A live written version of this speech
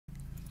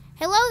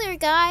Hello there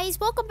guys,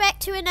 welcome back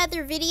to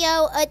another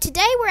video.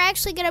 Today we're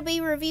actually going to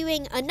be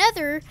reviewing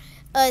another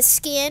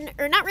skin,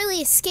 or not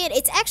really a skin,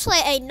 it's actually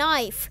a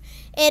knife.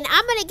 And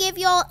I'm going to give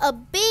y'all a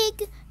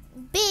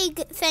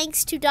big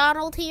thanks to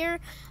Donald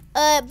here.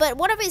 But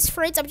one of his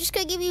friends, I'm just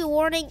going to give you a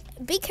warning,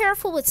 be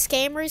careful with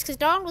scammers, because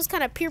Donald was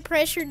kind of peer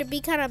pressured to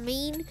be kind of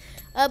mean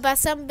by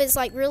some of his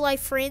like real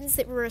life friends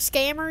that were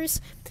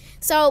scammers.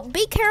 So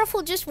be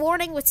careful, just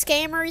warning with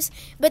scammers.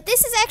 But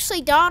this is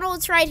actually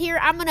Donald's right here.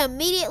 I'm going to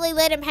immediately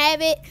let him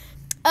have it.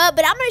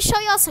 But I'm going to show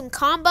y'all some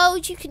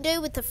combos you can do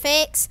with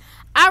effects.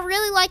 I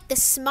really like the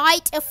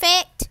smite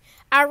effect.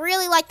 I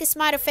really like the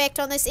smite effect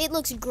on this. It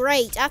looks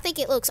great. I think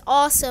it looks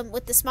awesome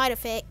with the smite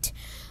effect.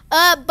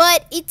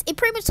 But it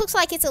pretty much looks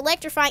like it's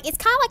electrifying. It's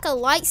kind of like a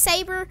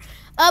lightsaber.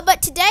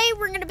 But today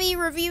we're going to be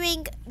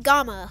reviewing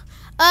Gamma.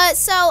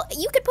 So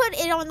you could put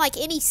it on like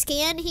any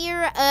skin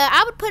here.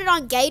 I would put it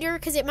on Gator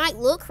because it might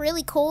look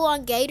really cool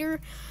on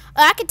Gator.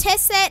 I could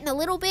test that in a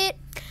little bit.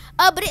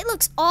 But it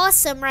looks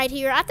awesome right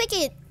here. I think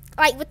it,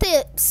 like with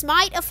the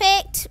smite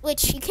effect,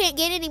 which you can't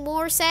get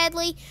anymore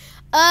sadly.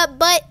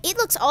 But it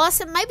looks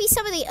awesome. Maybe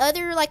some of the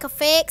other like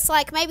effects,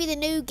 like maybe the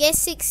new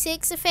Guesty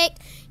effect.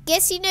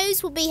 Guesty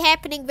news will be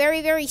happening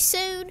very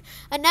soon.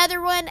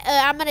 Another one,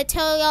 I'm going to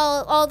tell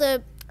y'all all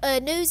the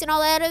news and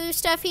all that other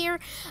stuff here.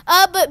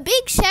 But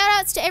big shout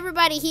outs to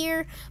everybody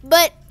here.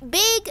 But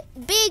big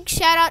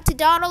shout out to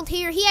Donald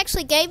here. He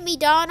actually gave me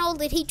Donald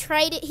that he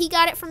traded. He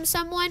got it from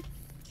someone.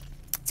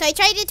 So he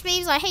traded it to me. He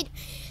was like,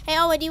 hey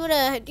Owen, do you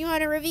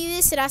wanna review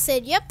this? And I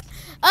said, yep.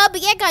 But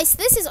yeah guys,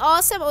 this is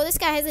awesome. Oh, this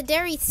guy has a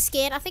dairy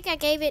skin. I think I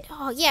gave it,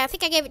 oh yeah, I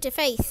think I gave it to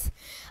Faith.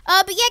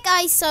 But yeah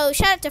guys, so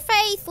shout out to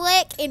Faith,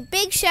 Lek, and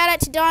big shout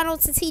out to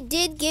Donald since he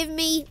did give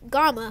me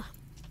Gamma.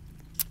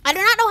 I do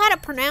not know how to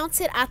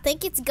pronounce it. I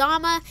think it's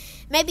Gamma,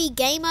 maybe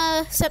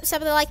Gamma,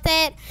 something like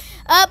that.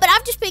 But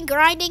I've just been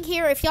grinding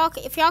here. If y'all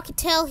can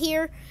tell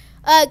here,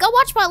 go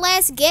watch my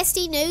last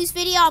Guesty news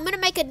video. I'm gonna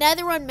make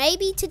another one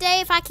maybe today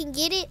if I can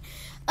get it.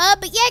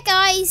 But yeah,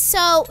 guys.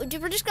 So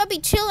we're just gonna be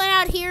chilling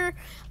out here.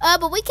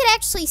 But we could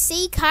actually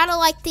see kind of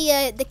like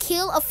the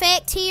kill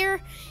effect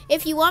here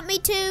if you want me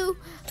to.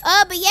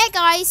 But yeah,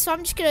 guys. So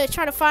I'm just gonna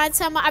try to find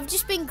some. I've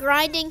just been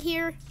grinding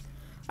here.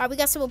 Alright, we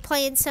got someone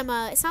playing some,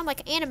 it sounded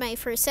like anime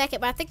for a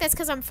second, but I think that's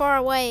because I'm far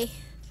away.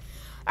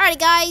 Alrighty,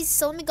 guys,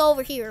 so let me go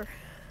over here.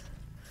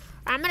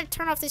 I'm going to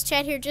turn off this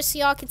chat here just so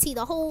y'all can see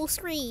the whole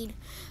screen.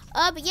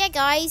 But yeah,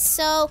 guys,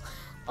 so,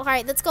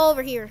 alright, let's go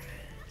over here.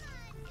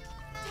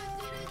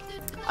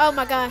 Oh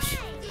my gosh.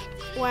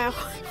 Wow.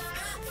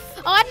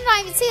 Oh, I did not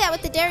even see that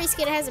with the dairy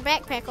skin. It has a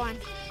backpack on.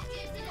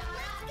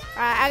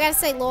 Alright, I gotta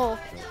say lol.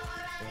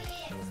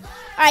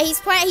 Alright,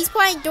 he's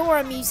playing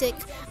Dora music.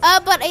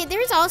 But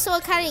there's also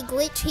a kind of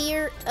glitch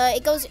here.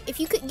 It goes, if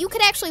you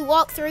could actually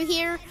walk through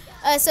here.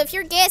 So if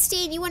you're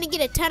Guesty and you want to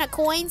get a ton of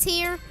coins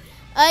here,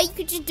 you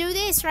could just do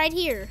this right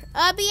here.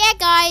 But yeah,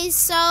 guys,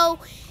 so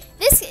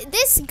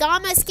this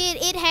Gamma skin,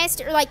 it has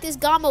to, or like this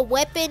Gamma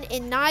weapon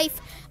and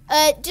knife.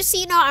 Just so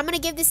you know, I'm gonna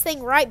give this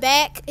thing right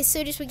back as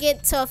soon as we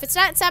get. So if it's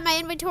not inside my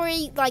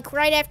inventory, like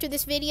right after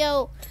this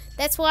video,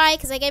 that's why,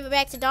 because I gave it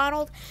back to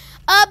Donald.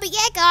 But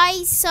yeah,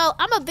 guys, so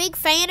I'm a big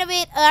fan of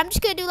it. I'm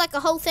just going to do like a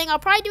whole thing. I'll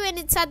probably do it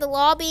inside the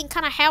lobby and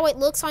kind of how it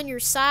looks on your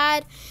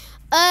side.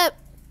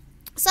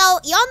 So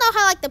y'all know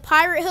how like the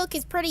pirate hook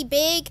is pretty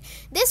big.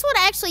 This one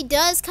actually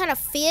does kind of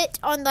fit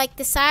on like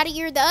the side of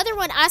your. The other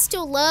one I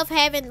still love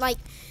having like.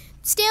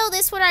 Still,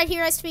 this one right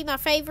here has to be my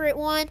favorite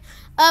one.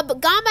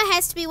 But Gamma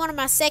has to be one of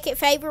my second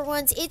favorite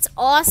ones. It's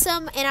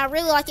awesome, and I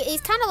really like it.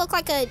 It kind of looks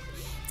like a.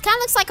 Kind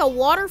of looks like a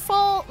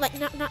waterfall. Like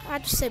not. I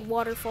just said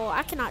waterfall.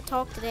 I cannot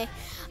talk today.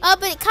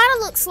 But it kind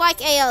of looks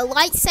like a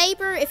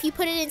lightsaber if you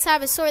put it inside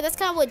of a sword. That's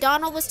kind of what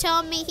Donald was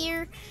telling me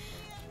here.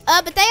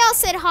 But they all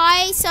said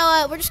hi,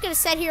 so we're just going to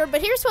sit here.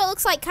 But here's what it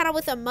looks like kind of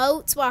with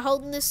emotes while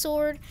holding this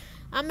sword.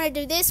 I'm going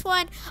to do this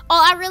one.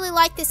 Oh, I really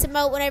like this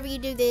emote whenever you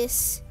do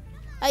this.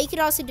 You can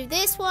also do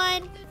this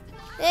one.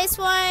 This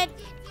one.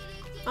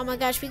 Oh my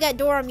gosh, we got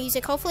Dora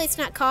music. Hopefully it's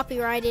not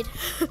copyrighted.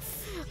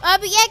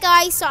 But yeah,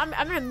 guys, so I'm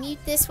going to mute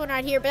this one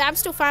right here. But I'm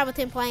still fine with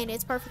him playing it.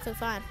 It's perfectly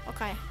fine.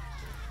 Okay.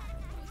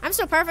 I'm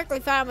still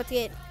perfectly fine with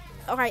it.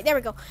 Alright, there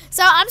we go.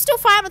 So, I'm still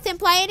fine with him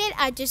playing it.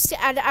 I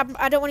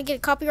don't want to get a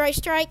copyright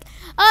strike.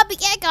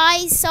 But yeah,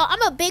 guys, so I'm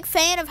a big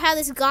fan of how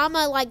this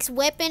Gamma, like,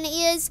 weapon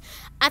is.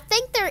 I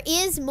think there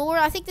is more.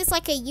 I think there's,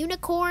 like, a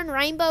unicorn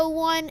rainbow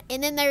one.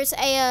 And then there's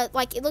a,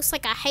 like, it looks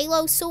like a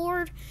Halo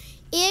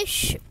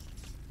sword-ish.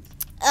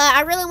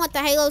 I really want the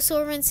Halo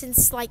sword one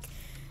since, like,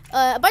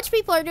 a bunch of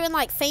people are doing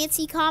like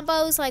fancy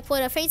combos, like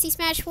what a Fancy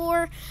Smash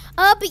 4.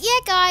 But yeah,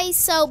 guys,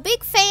 so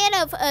big fan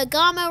of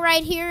Gamma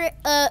right here.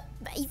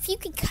 If you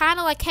can kind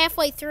of like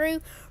halfway through,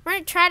 we're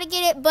gonna try to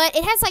get it, but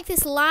it has like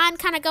this line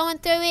kind of going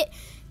through it.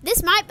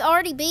 This might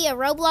already be a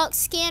Roblox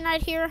skin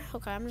right here.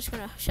 Okay, I'm just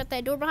going to shut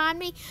that door behind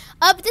me.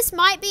 But this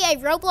might be a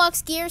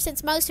Roblox gear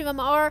since most of them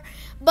are.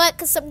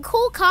 But some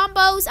cool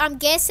combos, I'm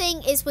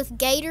guessing, is with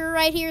Gator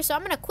right here. So I'm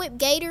going to equip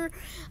Gator,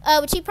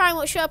 which he probably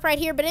won't show up right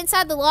here. But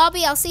inside the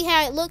lobby, I'll see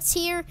how it looks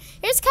here.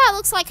 Here's kind of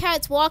looks like how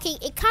it's walking.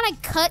 It kind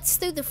of cuts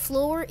through the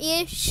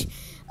floor-ish.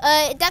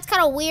 That's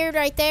kind of weird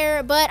right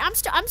there. But I'm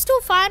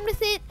still fine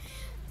with it.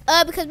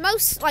 Because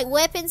most like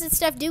weapons and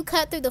stuff do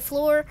cut through the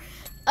floor.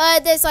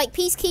 There's like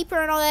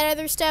Peacekeeper and all that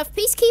other stuff.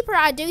 Peacekeeper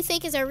I do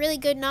think is a really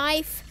good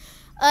knife.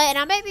 And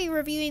I may be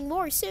reviewing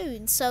more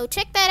soon. So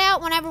check that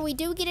out whenever we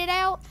do get it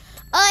out.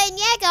 And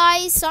yeah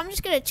guys, so I'm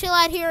just going to chill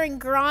out here and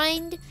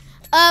grind.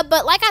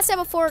 But like I said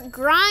before,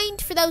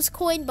 grind for those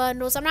coin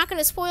bundles. I'm not going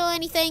to spoil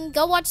anything.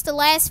 Go watch the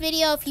last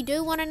video if you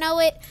do want to know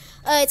it.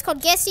 It's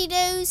called Guesty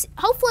News.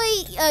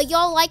 Hopefully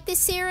y'all like this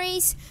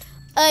series.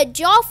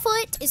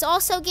 Jawfoot is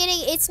also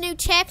getting its new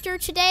chapter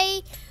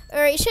today.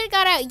 Or it should have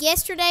got out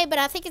yesterday, but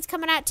I think it's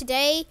coming out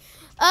today.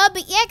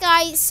 But yeah,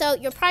 guys, so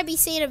you'll probably be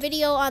seeing a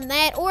video on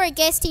that or a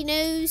Guesty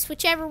News,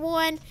 whichever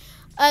one.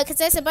 Because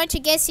there's a bunch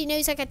of Guesty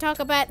News I can talk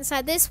about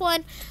inside this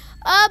one.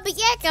 But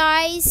yeah,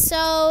 guys,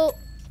 so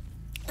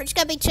we're just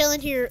going to be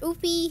chilling here.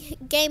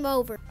 Oopie, game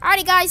over.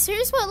 Alrighty, guys, so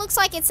here's what it looks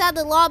like inside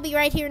the lobby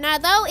right here. Now,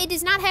 though, it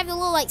does not have the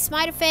little, like,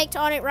 smite effect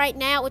on it right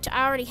now, which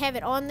I already have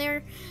it on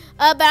there.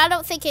 But I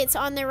don't think it's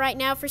on there right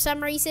now for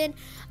some reason.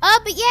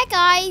 But yeah,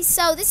 guys,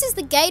 so this is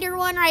the Gator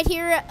one right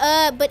here.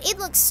 But it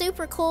looks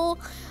super cool.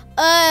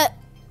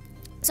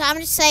 So I'm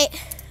just saying,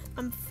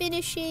 I'm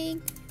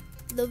finishing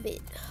the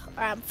vid.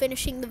 Or I'm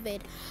finishing the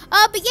vid.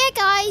 But yeah,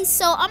 guys,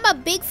 so I'm a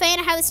big fan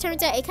of how this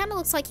turns out. It kind of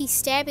looks like he's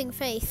stabbing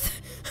Faith.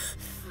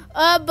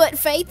 But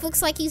Faith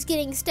looks like he's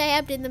getting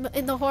stabbed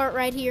in the heart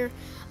right here.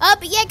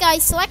 But yeah,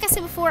 guys, so like I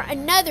said before,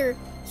 another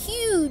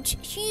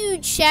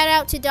huge shout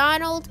out to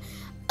Donald.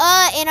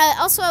 And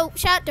also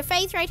shout out to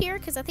Faith right here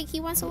because I think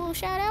he wants a little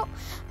shout out.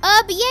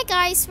 But yeah,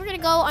 guys, we're going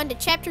to go on to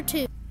chapter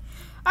 2.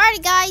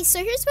 Alrighty, guys, so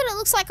here's what it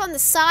looks like on the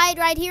side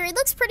right here. It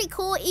looks pretty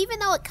cool, even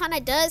though it kind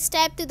of does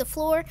stab through the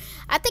floor.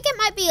 I think it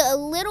might be a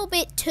little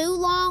bit too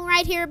long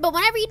right here, but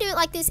whenever you do it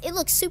like this, it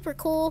looks super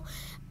cool.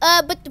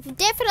 But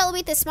definitely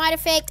with the smite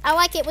effect, I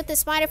like it with the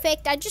smite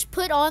effect. I just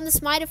put on the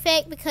smite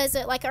effect because,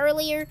 like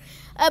earlier,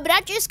 but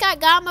I just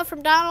got Gamma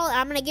from Donald.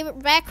 I'm going to give it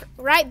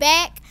right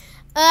back.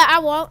 I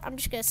won't. I'm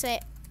just going to say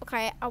it.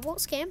 Okay, I won't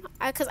scam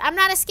because I'm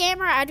not a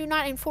scammer. I do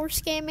not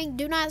enforce scamming.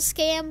 Do not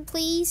scam,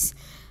 please.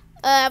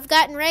 I've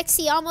gotten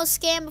Rexy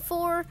almost scammed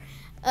before.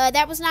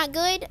 That was not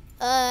good.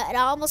 And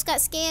I almost got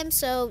scammed.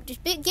 So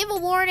just give a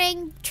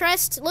warning.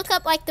 Look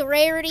up like the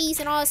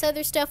rarities and all this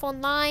other stuff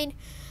online.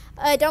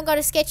 Don't go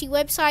to sketchy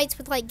websites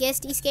with like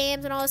Guesty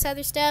scams and all this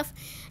other stuff.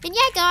 And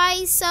yeah,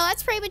 guys, so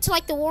that's pretty much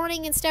like the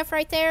warning and stuff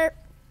right there.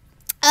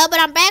 But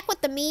I'm back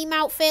with the meme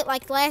outfit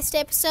like last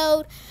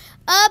episode.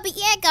 But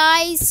yeah,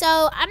 guys,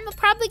 so I'm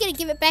probably going to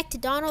give it back to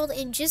Donald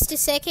in just a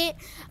second.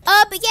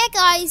 But yeah,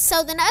 guys,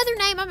 so the other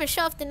name, I'm going to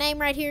show off the name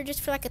right here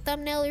just for like a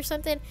thumbnail or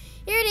something.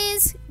 Here it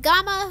is,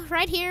 Gamma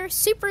right here.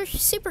 Super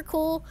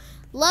cool.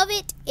 Love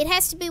it. It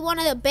has to be one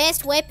of the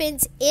best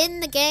weapons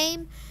in the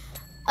game.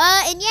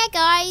 And yeah,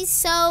 guys,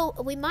 so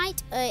we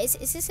might, is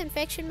this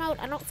infection mode?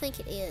 I don't think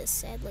it is,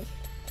 sadly.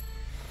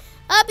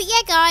 But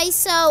yeah, guys,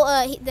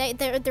 so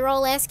they're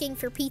all asking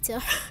for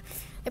pizza.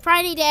 They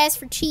probably need to ask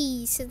for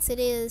cheese since it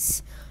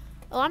is.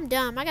 Oh, I'm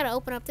dumb. I gotta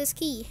open up this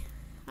key.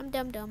 I'm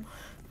dumb.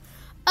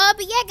 But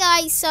yeah,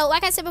 guys. So,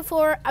 like I said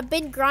before, I've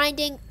been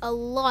grinding a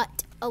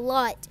lot.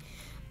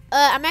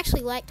 I'm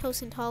actually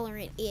lactose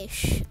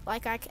intolerant-ish.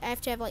 Like, I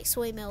have to have, like,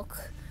 soy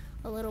milk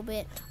a little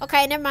bit.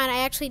 Okay, never mind.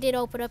 I actually did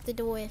open up the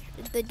door.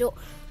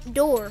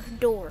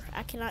 Door.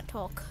 I cannot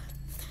talk.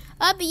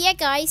 But yeah,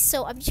 guys.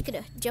 So, I'm just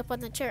gonna jump on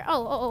the chair.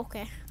 Oh,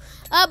 okay.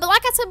 But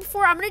like I said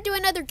before, I'm going to do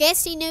another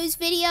Guesty News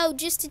video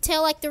just to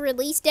tell, like, the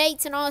release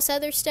dates and all this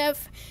other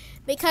stuff.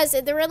 Because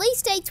the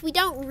release dates, we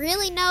don't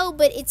really know,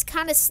 but it's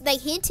kind of, they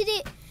hinted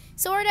it,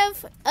 sort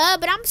of.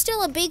 But I'm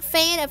still a big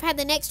fan of how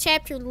the next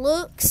chapter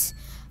looks.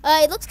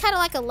 It looks kind of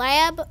like a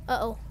lab.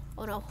 Oh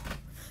no.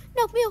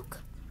 No milk.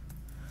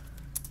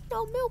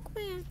 No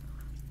milkman.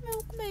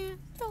 No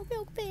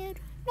milkman.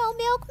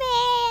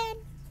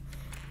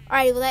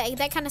 Alrighty, well,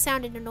 that kind of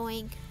sounded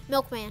annoying.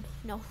 Milkman.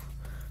 No.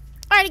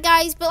 Alrighty,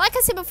 guys, but like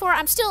I said before,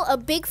 I'm still a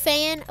big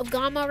fan of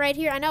Gamma right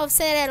here. I know I've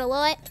said that a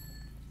lot.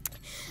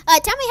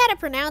 Tell me how to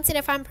pronounce it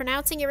if I'm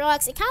pronouncing it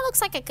relaxed. It kind of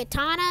looks like a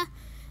katana.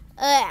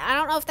 I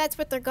don't know if that's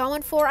what they're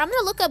going for. I'm going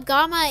to look up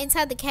Gamma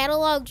inside the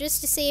catalog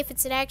just to see if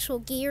it's an actual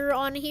gear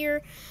on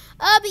here.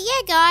 But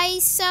yeah,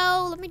 guys,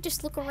 so let me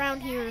just look around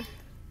here.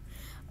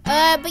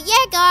 But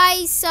yeah,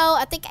 guys, so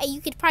I think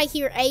you could probably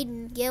hear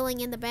Aiden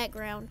yelling in the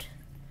background.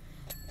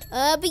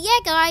 But yeah,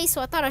 guys, so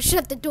I thought I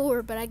shut the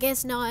door, but I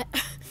guess not.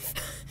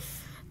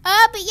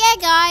 But yeah,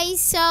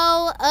 guys,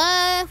 so,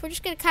 we're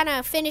just gonna kind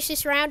of finish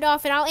this round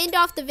off, and I'll end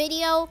off the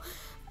video,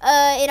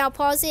 and I'll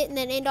pause it, and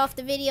then end off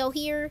the video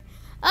here.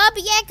 But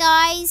yeah,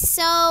 guys,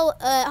 so,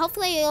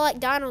 hopefully you like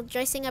Donald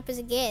dressing up as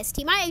a guest.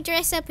 He might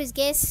dress up as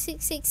guest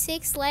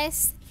 666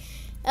 last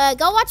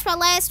Go watch my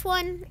last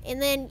one,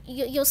 and then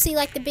you'll see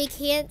like the big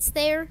hints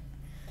there.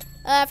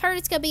 I've heard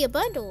it's gonna be a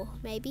bundle,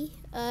 maybe.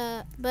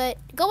 But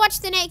go watch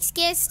the next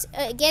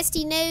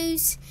Guesty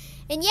news.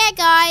 And yeah,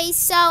 guys,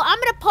 so I'm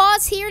gonna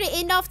pause here to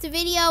end off the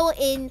video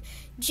in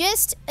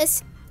just a.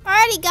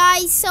 Alrighty,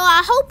 guys. So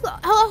I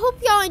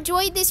hope y'all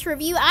enjoyed this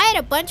review. I had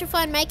a bunch of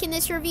fun making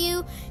this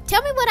review.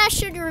 Tell me what I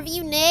should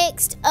review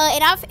next.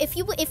 And if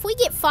we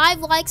get 5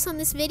 likes on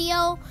this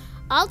video,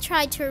 I'll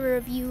try to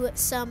review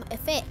some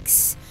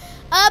effects.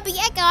 But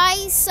yeah,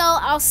 guys, so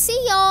I'll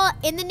see y'all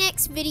in the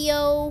next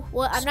video.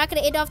 Well, I'm not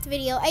going to end off the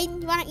video.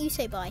 Aiden, why don't you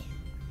say bye?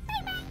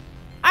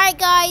 Bye-bye. Alright,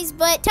 guys,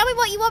 but tell me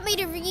what you want me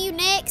to review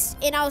next,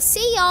 and I'll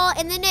see y'all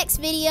in the next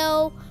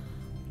video.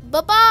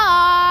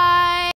 Bye-bye.